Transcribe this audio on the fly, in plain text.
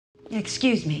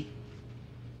Excuse me.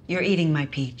 You're eating my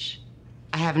peach.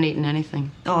 I haven't eaten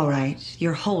anything. All right,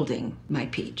 you're holding my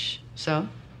peach. So?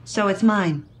 So it's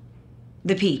mine.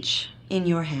 The peach, in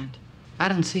your hand. I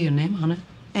don't see your name on it.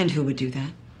 And who would do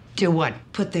that? Do what?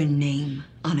 Put their name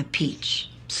on a peach.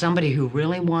 Somebody who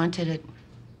really wanted it.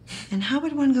 And how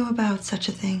would one go about such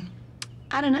a thing?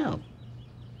 I don't know.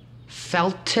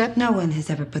 Felt tip? No one has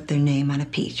ever put their name on a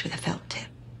peach with a felt tip.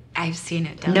 I've seen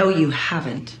it done. No, you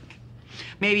haven't.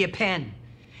 Maybe a pen.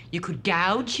 You could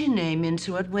gouge your name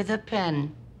into it with a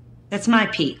pen. That's my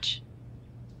peach.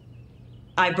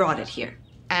 I brought it here.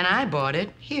 And I bought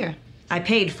it here. I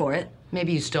paid for it.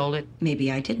 Maybe you stole it.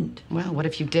 Maybe I didn't. Well, what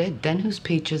if you did? Then whose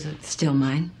peach is it? Still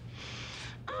mine.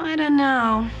 I don't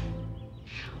know.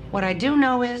 What I do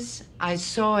know is I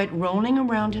saw it rolling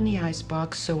around in the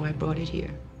icebox, so I brought it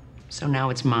here. So now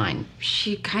it's mine.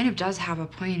 She kind of does have a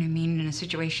point. I mean, in a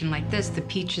situation like this, the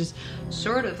peach is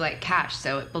sort of like cash,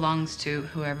 so it belongs to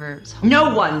whoever's home.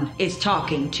 No one is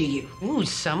talking to you. Ooh,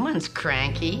 someone's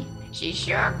cranky. She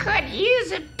sure could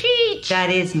use a peach. That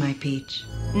is my peach.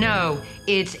 No,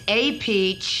 it's a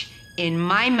peach in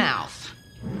my mouth.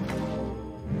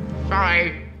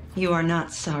 Sorry. You are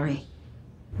not sorry.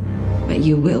 But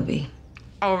you will be.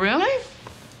 Oh, really?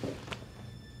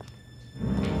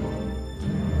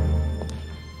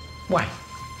 What?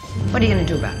 What are you gonna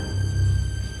do about it?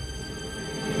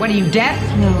 What, are you deaf?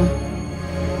 No.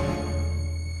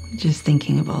 Just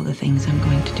thinking of all the things I'm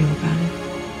going to do about it.